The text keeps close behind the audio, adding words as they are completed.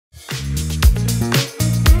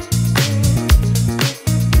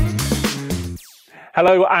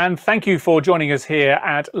Hello, and thank you for joining us here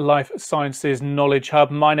at Life Sciences Knowledge Hub.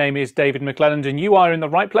 My name is David McClelland, and you are in the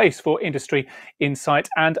right place for industry insight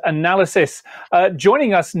and analysis.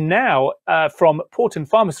 Joining us now from Porton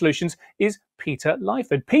Pharma Solutions is Peter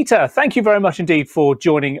Lyford. Peter, thank you very much indeed for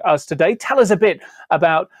joining us today. Tell us a bit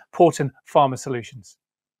about Porton Pharma Solutions.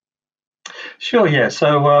 Sure, yeah.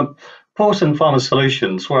 So Porton Pharma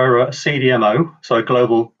Solutions, we're a CDMO, so a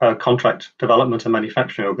global contract development and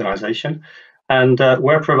manufacturing organization. And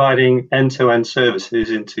we're providing end-to-end services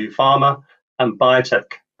into pharma and biotech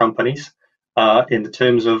companies in the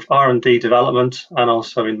terms of R&D development and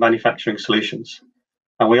also in manufacturing solutions.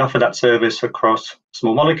 And we offer that service across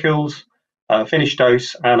small molecules, finished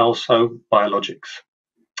dose, and also biologics.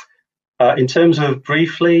 In terms of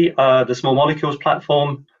briefly, the small molecules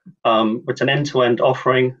platform, it's an end-to-end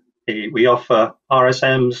offering. We offer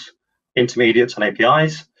RSMs, intermediates, and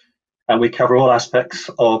APIs. And we cover all aspects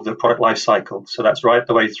of the product life cycle. So that's right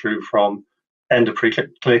the way through from end of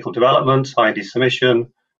preclinical development, IND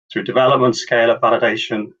submission, through development, scale-up,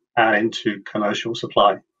 validation, and into commercial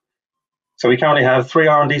supply. So we currently have 3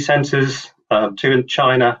 R&D centers, 2 in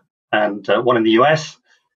China and 1 in the US,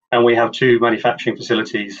 and we have 2 manufacturing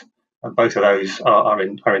facilities. Both of those are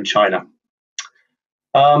in China.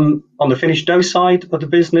 On the finished dose side of the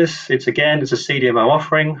business, it's a CDMO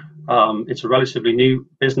offering. It's a relatively new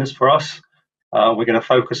business for us. We're going to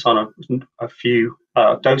focus on a few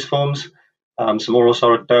dose forms, some oral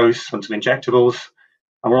solid dose and some injectables.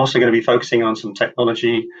 And we're also going to be focusing on some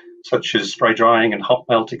technology such as spray drying and hot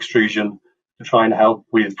melt extrusion to try and help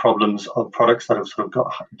with problems of products that have sort of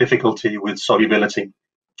got difficulty with solubility.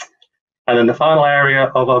 And then the final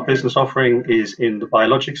area of our business offering is in the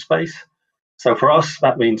biologic space. So for us,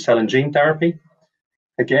 that means cell and gene therapy.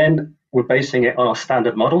 Again, we're basing it on our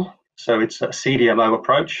standard model. So it's a CDMO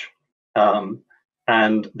approach.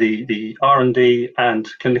 And the R&D and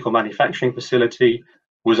clinical manufacturing facility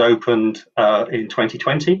was opened in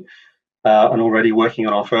 2020 and already working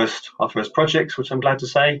on our first projects, which I'm glad to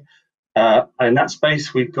say. And in that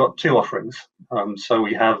space, we've got 2 offerings. So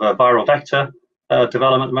we have a viral vector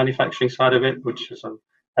development and manufacturing side of it, which is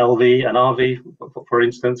LV and RV, for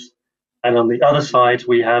instance. And on the other side,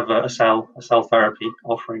 we have a cell therapy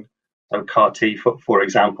offering, so CAR T, for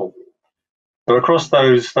example. So across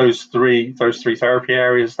those three therapy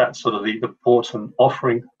areas, that's sort of the Porton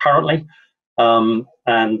offering currently. Like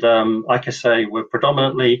I say, we're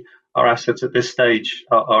predominantly, our assets at this stage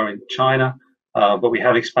are in China, but we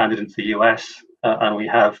have expanded into the US, and we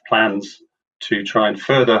have plans to try and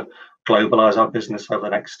further globalize our business over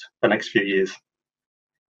the next few years.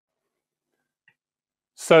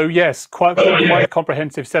 So yes, quite a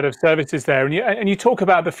comprehensive set of services there, and you talk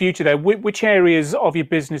about the future there. Which areas of your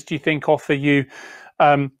business do you think offer you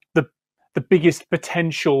the biggest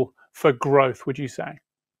potential for growth? Would you say?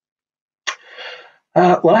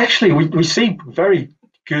 Well, actually, we see very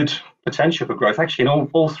good potential for growth actually in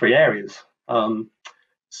all 3 areas.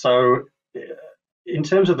 So, in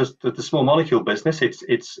terms of the small molecule business,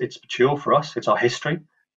 it's mature for us. It's our history.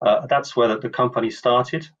 That's where the company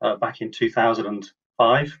started back in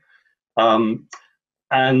 2005.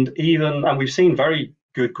 And we've seen very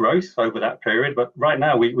good growth over that period, but right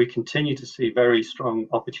now we continue to see very strong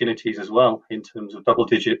opportunities as well in terms of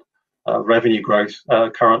double-digit revenue growth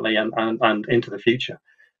currently and into the future.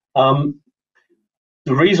 The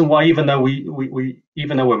reason why, even though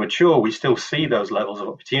we're mature, we still see those levels of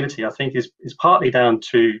opportunity, I think, is partly down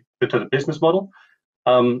to the business model.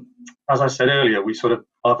 As I said earlier, we sort of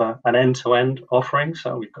offer an end-to-end offering.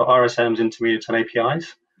 So we've got RSMs, intermediates, and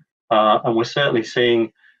APIs, and we're certainly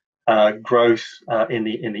seeing growth in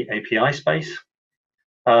the API space.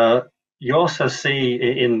 You also see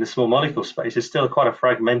in the small molecule space, it's still quite a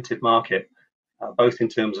fragmented market, both in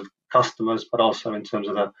terms of customers, but also in terms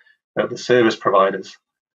of the service providers.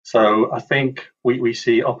 So I think we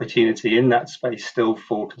see opportunity in that space still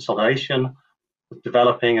for consolidation,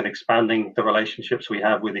 developing and expanding the relationships we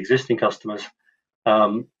have with existing customers,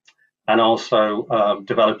 and also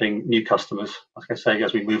developing new customers, like I say,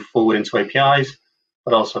 as we move forward into APIs,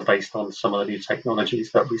 but also based on some of the new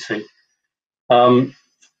technologies that we see.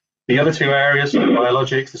 The other 2 areas, the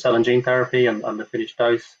biologics, the cell and gene therapy, and the finished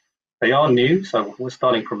dose, they are new, so we're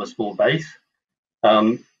starting from a small base,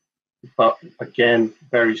 but again,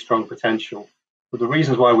 very strong potential. But the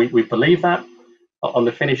reasons why we believe that, on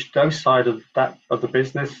the finished dose side of the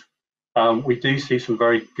business, we do see some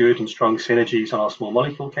very good and strong synergies on our small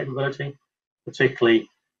molecule capability, particularly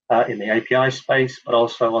in the API space, but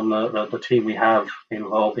also on the team we have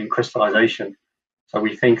involved in crystallization. So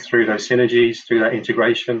we think through those synergies, through that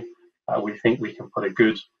integration, we think we can put a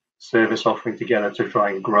good service offering together to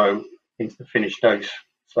try and grow into the finished dose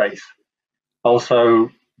space. Also,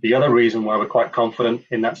 the other reason why we're quite confident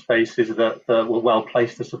in that space is that we're well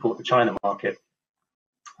placed to support the China market.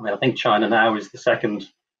 I mean, I think China now is the second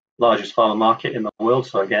largest pharma market in the world.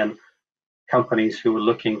 So again, companies who are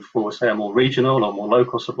looking for, say, a more regional or more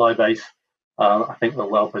local supply base, I think we're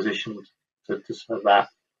well positioned to serve that.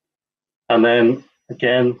 And then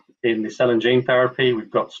again, in the cell and gene therapy,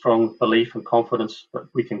 we've got strong belief and confidence that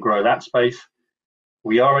we can grow that space.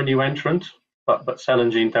 We are a new entrant, but cell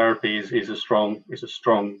and gene therapy is a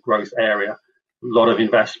strong growth area. A lot of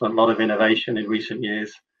investment, a lot of innovation in recent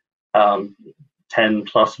years.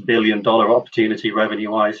 $10+ billion opportunity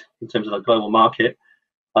revenue-wise in terms of the global market.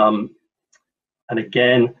 And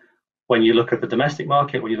again, when you look at the domestic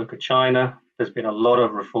market, when you look at China, there's been a lot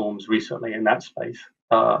of reforms recently in that space,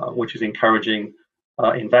 which is encouraging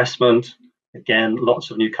investment. Again,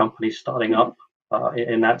 lots of new companies starting up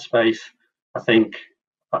in that space. I think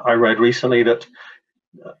I read recently that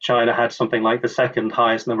China had something like the second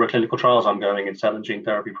highest number of clinical trials ongoing in cell and gene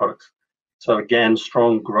therapy products. So again,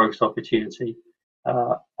 strong growth opportunity.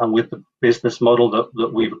 And with the business model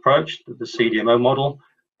that we've approached, the CDMO model,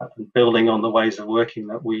 and building on the ways of working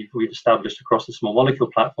that we've established across the small molecule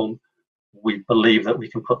platform, we believe that we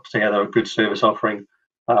can put together a good service offering,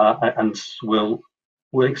 and we'll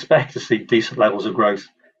expect to see decent levels of growth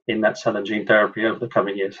in that cell and gene therapy over the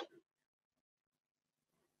coming years.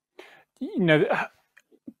 You know,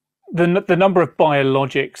 the number of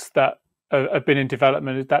biologics that have been in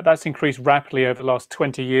development, that's increased rapidly over the last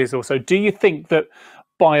 20 years or so. Do you think that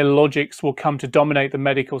biologics will come to dominate the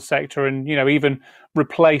medical sector and, you know, even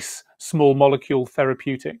replace small molecule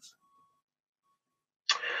therapeutics?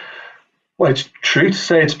 Well, it's true to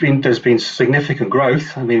say there's been significant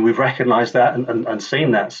growth. I mean, we've recognised that and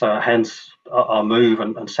seen that. So hence our move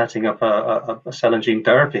and setting up a cell and gene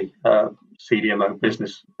therapy CDMO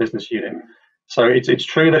business unit. So it's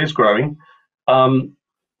true that it's growing.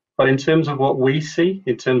 But in terms of what we see,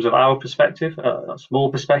 in terms of our perspective, a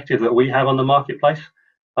small perspective that we have on the marketplace,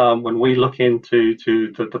 when we look into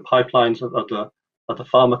the pipelines of the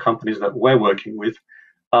pharma companies that we're working with,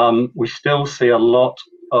 we still see a lot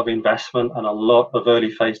of investment and a lot of early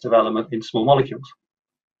phase development in small molecules.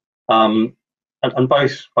 And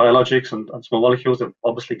both biologics and small molecules have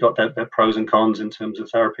obviously got their pros and cons in terms of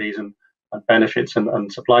therapies and benefits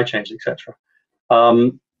and supply chains, etc.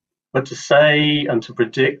 But to say and to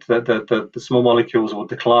predict that the small molecules will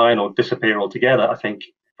decline or disappear altogether, I think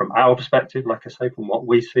from our perspective, like I say, from what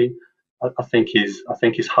we see, I think is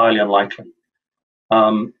highly unlikely.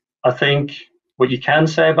 I think what you can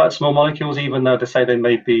say about small molecules, even though they say there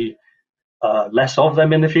may be less of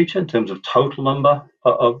them in the future in terms of total number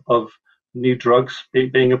of new drugs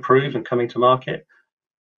being approved and coming to market,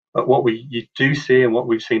 but what you do see and what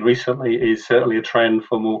we've seen recently is certainly a trend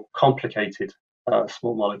for more complicated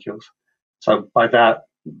small molecules. So by that,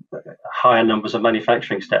 higher numbers of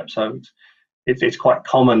manufacturing steps. So it's quite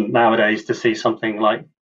common nowadays to see something like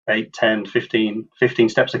 8, 10, 15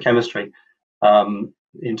 steps of chemistry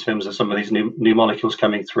in terms of some of these new molecules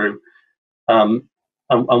coming through. And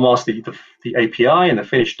whilst the API and the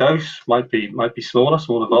finished dose might be smaller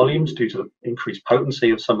volumes due to the increased potency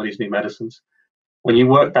of some of these new medicines, when you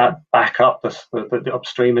work that back up the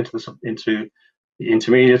upstream into the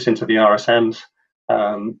intermediates, into the RSMs,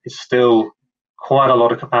 it's still quite a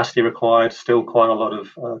lot of capacity required, still quite a lot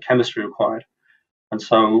of chemistry required, and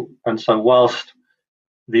so whilst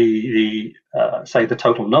the say the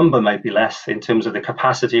total number may be less in terms of the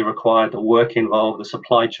capacity required, the work involved, the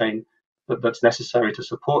supply chain that's necessary to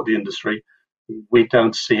support the industry, we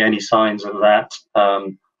don't see any signs of that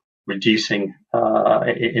reducing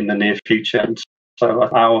in the near future. And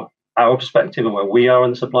so our perspective and where we are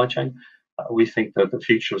in the supply chain, we think that the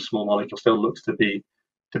future of small molecules still looks to be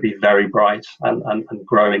very bright and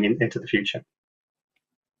growing into the future.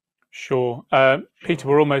 Sure. Peter,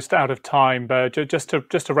 we're almost out of time, but just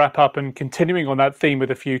to wrap up and continuing on that theme of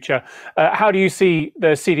the future, how do you see the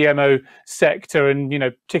CDMO sector and, you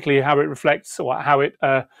know, particularly how it reflects or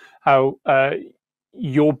how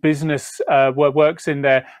your business works in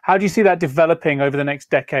there? How do you see that developing over the next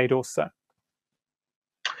decade or so?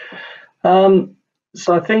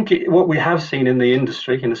 So I think what we have seen in the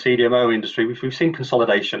industry, in the CDMO industry, we've seen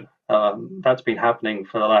consolidation. That's been happening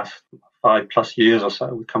for the last 5+ years or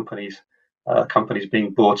so, with companies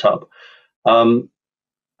being bought up, and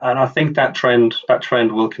I think that trend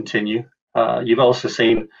will continue. You've also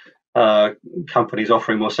seen companies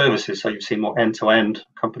offering more services, so you've seen more end-to-end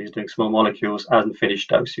companies doing small molecules and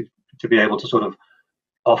finished dose to be able to sort of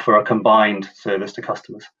offer a combined service to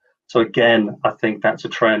customers. So again, I think that's a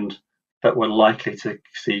trend that we're likely to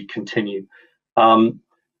see continue.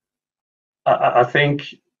 I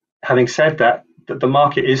think, having said that, the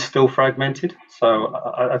market is still fragmented. So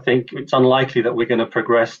I think it's unlikely that we're going to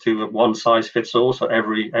progress to a one size fits all. So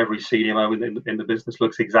every CDMO in the business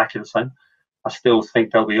looks exactly the same. I still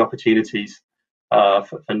think there'll be opportunities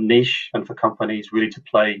for niche and for companies really to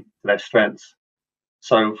play to their strengths.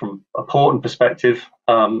 So from a Porton perspective,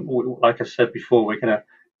 like I said before, we're going to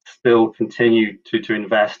still continue to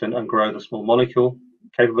invest and grow the small molecule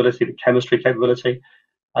capability, the chemistry capability,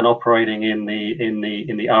 and operating in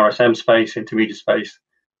the RSM space, intermediate space,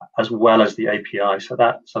 as well as the API. So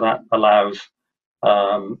that allows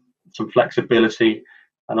some flexibility,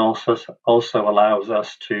 and also allows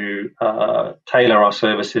us to tailor our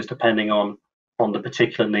services depending on the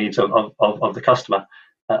particular needs of the customer.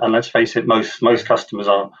 And let's face it, most customers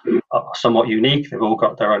are somewhat unique. They've all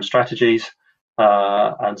got their own strategies,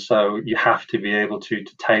 and so you have to be able to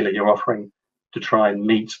tailor your offering to try and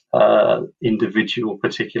meet individual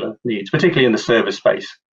particular needs, particularly in the service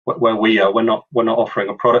space where we are. We're not offering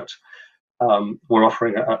a product. We're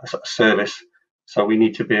offering a service. So we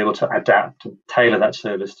need to be able to adapt and tailor that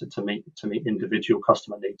service to meet individual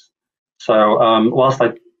customer needs. So whilst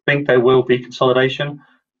I think there will be consolidation,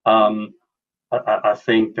 I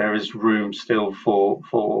think there is room still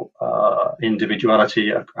for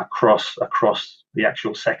individuality across the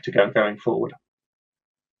actual sector going forward.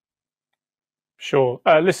 Sure.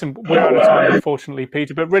 Listen, we're out of time, unfortunately,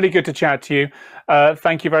 Peter, but really good to chat to you.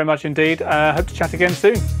 Thank you very much indeed. Hope to chat again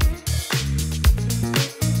soon.